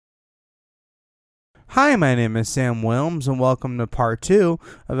Hi, my name is Sam Williams, and welcome to part 2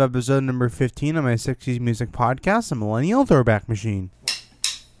 of episode number 15 of my 60s music podcast, The Millennial Throwback Machine.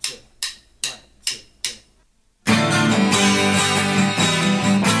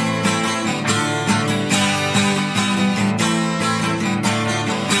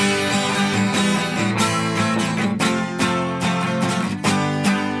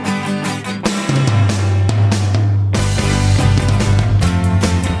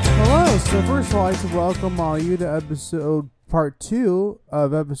 So first of all, I'd like to welcome all you to part 2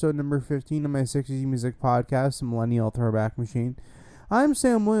 of episode number 15 of my 60s music podcast, The Millennial Throwback Machine. I'm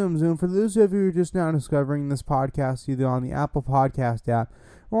Sam Williams, and for those of you who are just now discovering this podcast either on the Apple Podcast app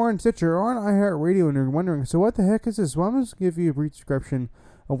or on Stitcher or on iHeartRadio and you're wondering, so what the heck is this? Well, I'm going to give you a brief description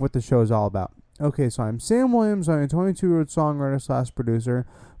of what the show is all about. Okay, so I'm Sam Williams. I'm a 22-year-old songwriter / producer,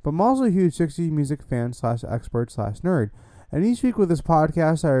 but I'm also a huge 60s music fan / expert / nerd. And each week with this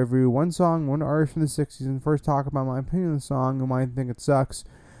podcast, I review one song, one artist from the 60s, and first talk about my opinion of the song and why I think it sucks,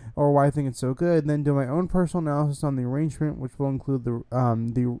 or why I think it's so good, and then do my own personal analysis on the arrangement, which will include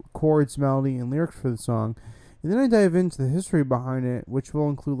the chords, melody, and lyrics for the song. And then I dive into the history behind it, which will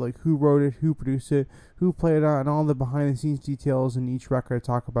include like who wrote it, who produced it, who played it on, and all the behind-the-scenes details in each record I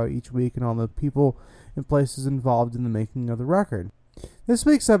talk about each week, and all the people and places involved in the making of the record. This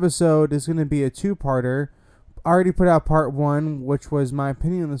week's episode is going to be a two-parter. I already put out part 1, which was my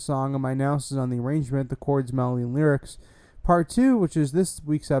opinion of the song and my analysis on the arrangement, the chords, melody, and lyrics. Part 2, which is this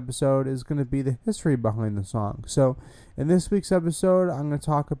week's episode, is going to be the history behind the song. So, in this week's episode, I'm going to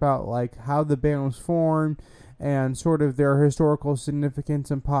talk about like how the band was formed and sort of their historical significance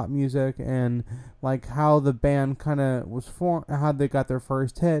in pop music and like how the band kind of was formed, how they got their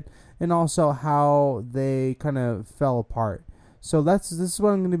first hit, and also how they kind of fell apart. So this is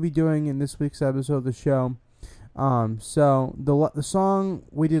what I'm going to be doing in this week's episode of the show. So the song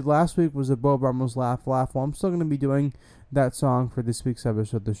we did last week was the Beau Brummels Laugh Laugh. Well, I'm still going to be doing that song for this week's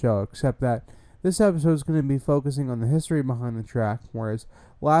episode of the show, except that this episode is going to be focusing on the history behind the track, whereas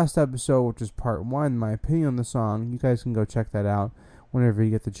last episode, which is part 1, my opinion on the song, you guys can go check that out whenever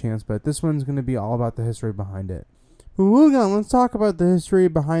you get the chance, but this one's going to be all about the history behind it. But moving on, let's talk about the history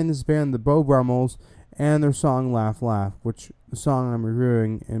behind this band, the Beau Brummels, and their song Laugh Laugh, which the song I'm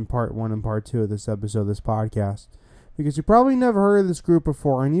reviewing in part 1 and part 2 of this episode of this podcast. Because you probably never heard of this group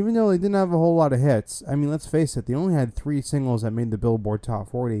before, and even though they didn't have a whole lot of hits, I mean, let's face it, they only had 3 singles that made the Billboard Top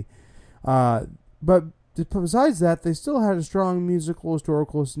 40. But besides that, they still had a strong musical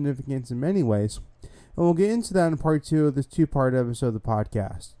historical significance in many ways. And we'll get into that in part 2 of this 2-part episode of the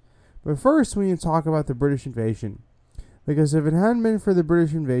podcast. But first, we need to talk about the British invasion. Because if it hadn't been for the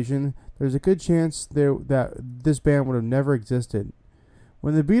British invasion, there's a good chance that this band would have never existed.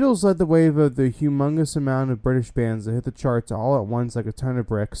 When the Beatles led the wave of the humongous amount of British bands that hit the charts all at once like a ton of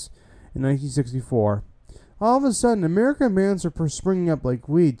bricks in 1964, all of a sudden American bands are springing up like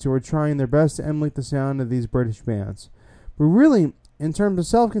weeds who are trying their best to emulate the sound of these British bands. But really, in terms of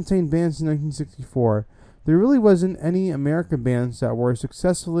self-contained bands in 1964, there really wasn't any American bands that were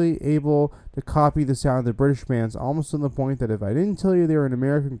successfully able to copy the sound of the British bands, almost to the point that if I didn't tell you they were an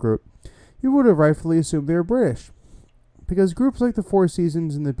American group, you would have rightfully assumed they were British. Because groups like the Four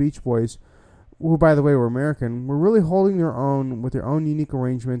Seasons and the Beach Boys, who by the way were American, were really holding their own with their own unique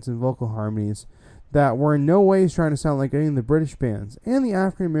arrangements and vocal harmonies that were in no ways trying to sound like any of the British bands. And the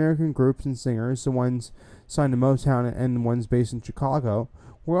African American groups and singers, the ones signed to Motown and the ones based in Chicago,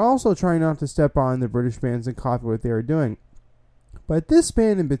 were also trying not to step on the British bands and copy what they were doing. But this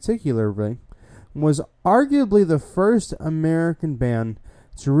band in particular really, was arguably the first American band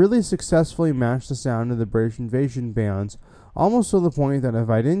to really successfully match the sound of the British invasion bands, almost to the point that if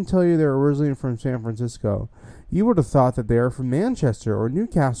I didn't tell you they were originally from San Francisco, you would have thought that they were from Manchester or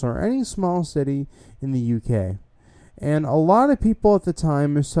Newcastle or any small city in the UK. And a lot of people at the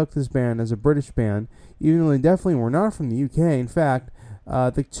time mistook this band as a British band, even though they definitely were not from the UK. In fact,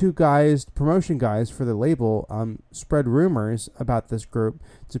 the 2 guys, promotion guys for the label, spread rumors about this group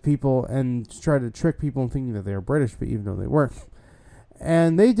to people and tried to trick people into thinking that they were British, but even though they weren't.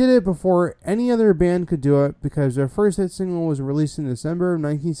 And they did it before any other band could do it, because their first hit single was released in December of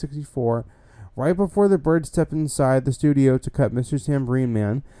 1964, right before the Byrds stepped inside the studio to cut Mr. Tambourine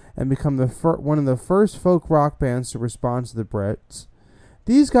Man and become one of the first folk rock bands to respond to the Brits.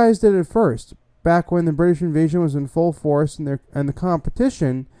 These guys did it first, back when the British invasion was in full force and the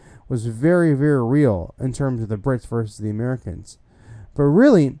competition was very, very real in terms of the Brits versus the Americans. But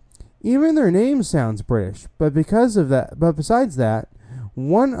really, even their name sounds British. But besides that,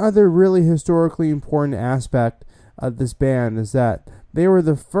 one other really historically important aspect of this band is that they were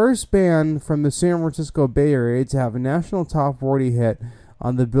the first band from the San Francisco Bay Area to have a national top 40 hit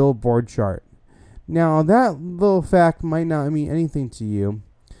on the Billboard chart. Now, that little fact might not mean anything to you,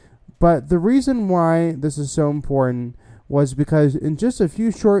 but the reason why this is so important was because in just a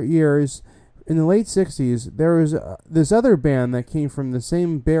few short years, in the late 60s, there was this other band that came from the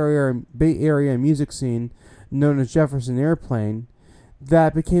same Bay Area music scene known as Jefferson Airplane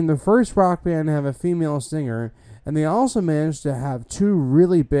that became the first rock band to have a female singer, and they also managed to have two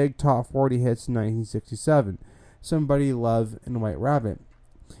really big top 40 hits in 1967, Somebody Love and White Rabbit.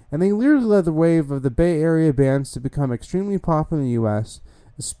 And they literally led the wave of the Bay Area bands to become extremely popular in the U.S.,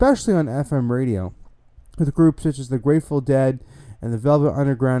 especially on FM radio, with groups such as the Grateful Dead and the Velvet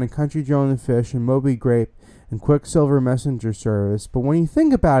Underground and Country Joe and the Fish and Moby Grape and Quicksilver Messenger Service. But when you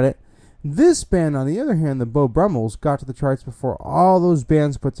think about it, this band, on the other hand, the Beau Brummels, got to the charts before all those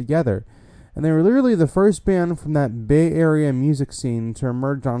bands put together. And they were literally the first band from that Bay Area music scene to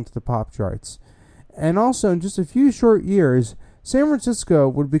emerge onto the pop charts. And also, in just a few short years, San Francisco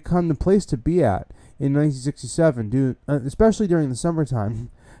would become the place to be at in 1967, especially during the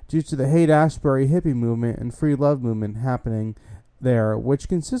summertime, due to the Haight-Ashbury hippie movement and free love movement happening there, which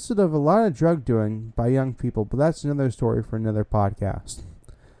consisted of a lot of drug doing by young people, but that's another story for another podcast.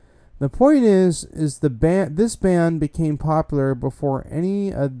 The point is this band became popular before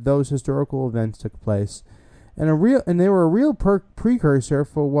any of those historical events took place, and they were a real precursor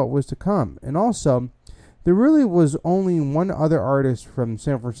for what was to come. And also, there really was only one other artist from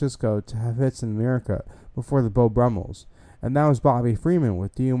San Francisco to have hits in America before the Beau Brummels, and that was Bobby Freeman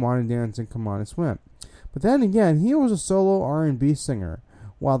with Do You Want to Dance and Come On and Swim. But then again, he was a solo R&B singer,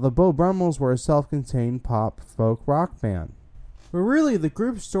 while the Beau Brummels were a self-contained pop folk rock band. But really, the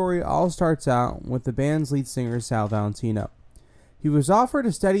group's story all starts out with the band's lead singer, Sal Valentino. He was offered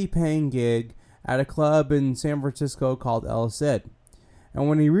a steady paying gig at a club in San Francisco called El Cid. And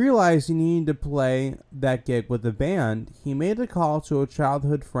when he realized he needed to play that gig with the band, he made a call to a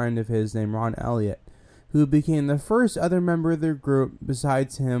childhood friend of his named Ron Elliott, who became the first other member of their group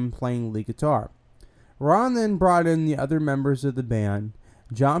besides him playing lead guitar. Ron then brought in the other members of the band,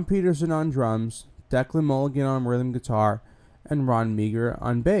 John Peterson on drums, Declan Mulligan on rhythm guitar, and Ron Meager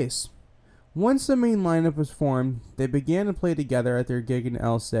on bass. Once the main lineup was formed, they began to play together at their gig in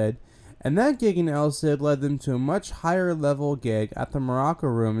El Cid, and that gig in El Cid led them to a much higher level gig at the Morocco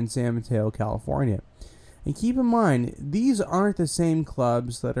Room in San Mateo, California. And keep in mind, these aren't the same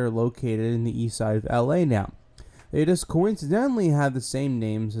clubs that are located in the east side of LA now. They just coincidentally have the same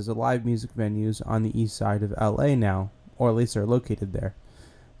names as the live music venues on the east side of LA now, or at least they're located there.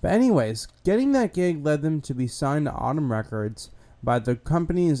 But anyways, getting that gig led them to be signed to Autumn Records by the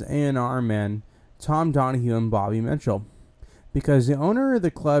company's A&R men, Tom Donahue and Bobby Mitchell, because the owner of the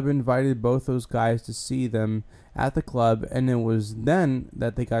club invited both those guys to see them at the club, and it was then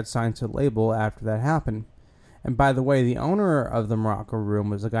that they got signed to the label after that happened. And by the way, the owner of the Morocco Room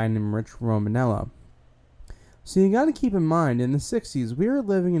was a guy named Rich Romanello. So you gotta keep in mind, in the 60s, we were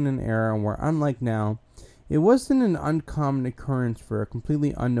living in an era where, unlike now, it wasn't an uncommon occurrence for a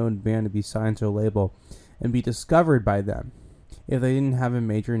completely unknown band to be signed to a label and be discovered by them if they didn't have a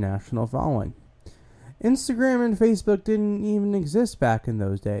major national following. Instagram and Facebook didn't even exist back in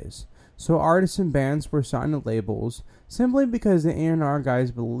those days, so artists and bands were signed to labels simply because the A&R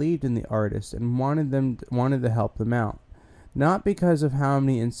guys believed in the artist and wanted to help them out, not because of how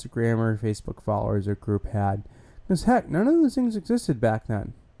many Instagram or Facebook followers a group had, because heck, none of those things existed back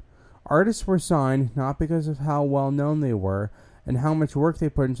then. Artists were signed not because of how well known they were and how much work they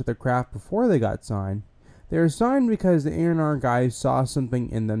put into their craft before they got signed. They were signed because the A&R guys saw something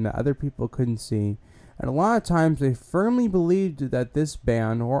in them that other people couldn't see, and a lot of times they firmly believed that this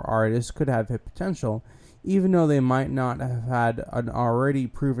band or artist could have hit potential, even though they might not have had an already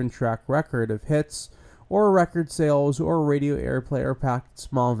proven track record of hits or record sales or radio airplay or packed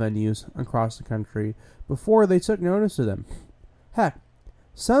small venues across the country before they took notice of them. Heck,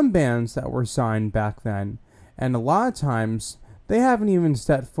 some bands that were signed back then, and a lot of times, they haven't even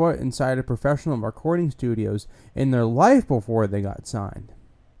stepped foot inside of professional recording studios in their life before they got signed.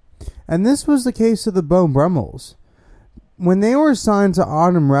 And this was the case of the Beau Brummels. When they were signed to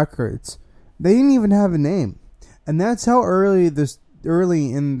Autumn Records, they didn't even have a name. And that's how early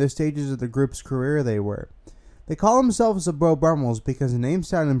in the stages of the group's career they were. They call themselves the Beau Brummels because the name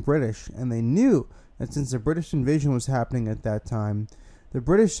sounded British, and they knew that since the British invasion was happening at that time, the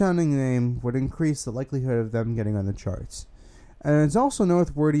British-sounding name would increase the likelihood of them getting on the charts. And it's also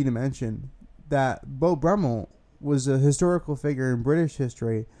noteworthy to mention that Beau Brummel was a historical figure in British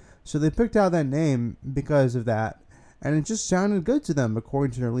history, so they picked out that name because of that, and it just sounded good to them,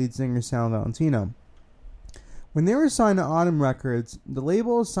 according to their lead singer, Sal Valentino. When they were signed to Autumn Records, the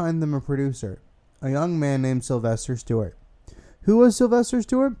label assigned them a producer, a young man named Sylvester Stewart. Who was Sylvester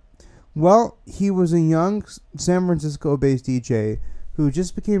Stewart? Well, he was a young San Francisco-based DJ who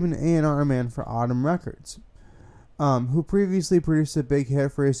just became an A&R man for Autumn Records, who previously produced a big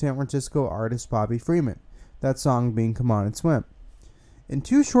hit for a San Francisco artist, Bobby Freeman, that song being Come On and Swim. In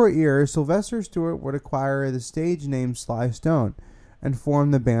 2 short years, Sylvester Stewart would acquire the stage name Sly Stone and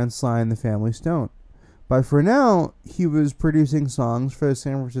form the band Sly and the Family Stone. But for now, he was producing songs for the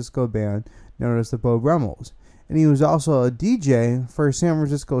San Francisco band known as the Beau Brummels, and he was also a DJ for San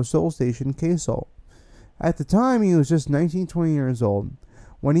Francisco soul station K-Soul. At the time, he was just 19, 20 years old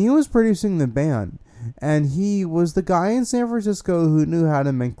when he was producing the band, and he was the guy in San Francisco who knew how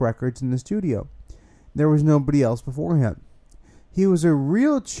to make records in the studio. There was nobody else before him. He was a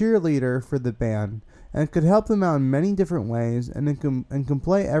real cheerleader for the band and could help them out in many different ways and can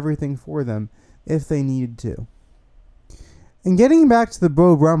play everything for them if they needed to. And getting back to the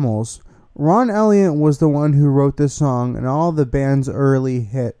Beau Brummels, Ron Elliott was the one who wrote this song and all the band's early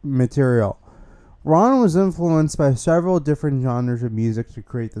hit material. Ron was influenced by several different genres of music to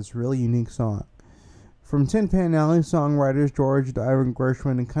create this really unique song. From Tin Pan Alley songwriters George and Ivan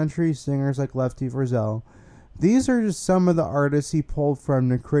Gershwin and country singers like Lefty Frizzell, these are just some of the artists he pulled from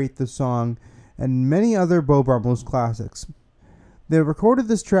to create the song and many other Beau Brummels classics. They recorded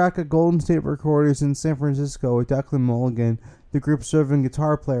this track at Golden State Recorders in San Francisco with Declan Mulligan, the group's serving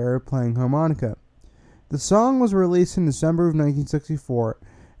guitar player, playing harmonica. The song was released in December of 1964,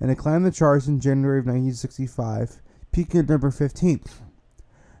 and it climbed the charts in January of 1965, peaking at number 15.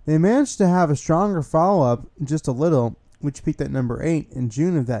 They managed to have a stronger follow-up, Just a Little, which peaked at number 8 in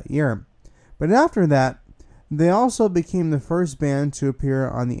June of that year. But after that, they also became the first band to appear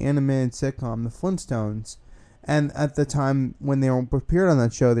on the animated sitcom The Flintstones, and at the time when they appeared on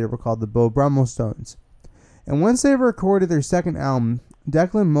that show, they were called the Beau Brummels Stones. And once they recorded their second album,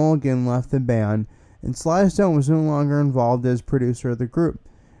 Declan Mulligan left the band, and Sly Stone was no longer involved as producer of the group.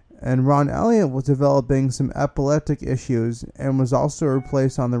 And Ron Elliott was developing some epileptic issues and was also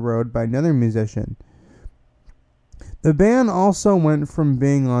replaced on the road by another musician. The band also went from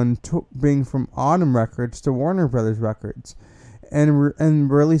being from Autumn Records to Warner Brothers Records,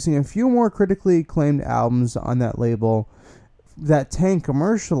 and releasing a few more critically acclaimed albums on that label that tanked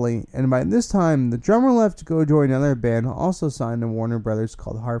commercially. And by this time, the drummer left to go join another band also signed to Warner Brothers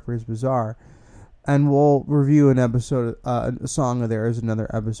called Harper's Bazaar. And we'll review an episode, a song of theirs, another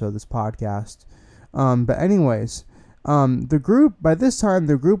episode of this podcast. But anyways, the group, by this time,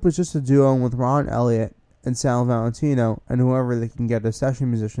 the group was just a duo with Ron Elliott and Sal Valentino and whoever they can get as session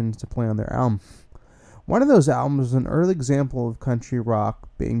musicians to play on their album. One of those albums was an early example of country rock,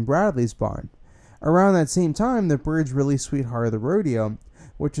 being Bradley's Barn. Around that same time, the Byrds released Sweetheart of the Rodeo,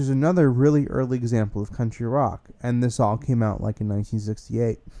 which is another really early example of country rock, and this all came out like in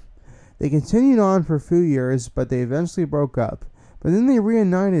 1968. They continued on for a few years, but they eventually broke up. But then they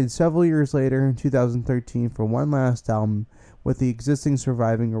reunited several years later in 2013 for one last album, with the existing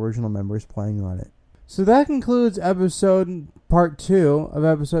surviving original members playing on it. So that concludes part 2 of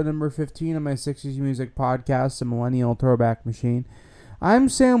episode number 15 of my 60s Music Podcast, The Millennial Throwback Machine. I'm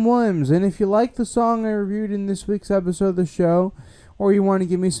Sam Williams, and if you like the song I reviewed in this week's episode of the show, or you want to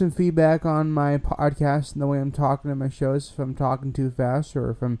give me some feedback on my podcast and the way I'm talking to my shows, if I'm talking too fast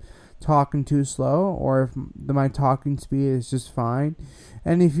or if I'm talking too slow, or if my talking speed is just fine,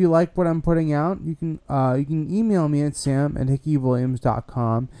 and if you like what I'm putting out, you can email me at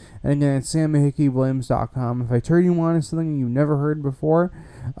sam@hickeywilliams.com, and again at sam@hickeywilliams.com. If I turn you on to something you've never heard before,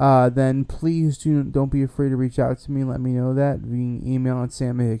 then please don't be afraid to reach out to me. Let me know that via email at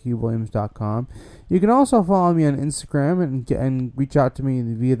sam@hickeywilliams.com. You can also follow me on Instagram and reach out to me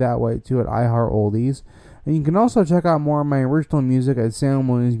via that way too at iHeartOldies. And you can also check out more of my original music at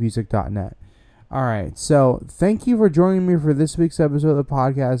samwilliamsmusic.net. Alright, so thank you for joining me for this week's episode of the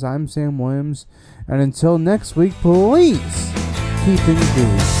podcast. I'm Sam Williams, and until next week, please keep things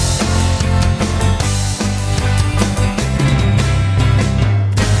moving.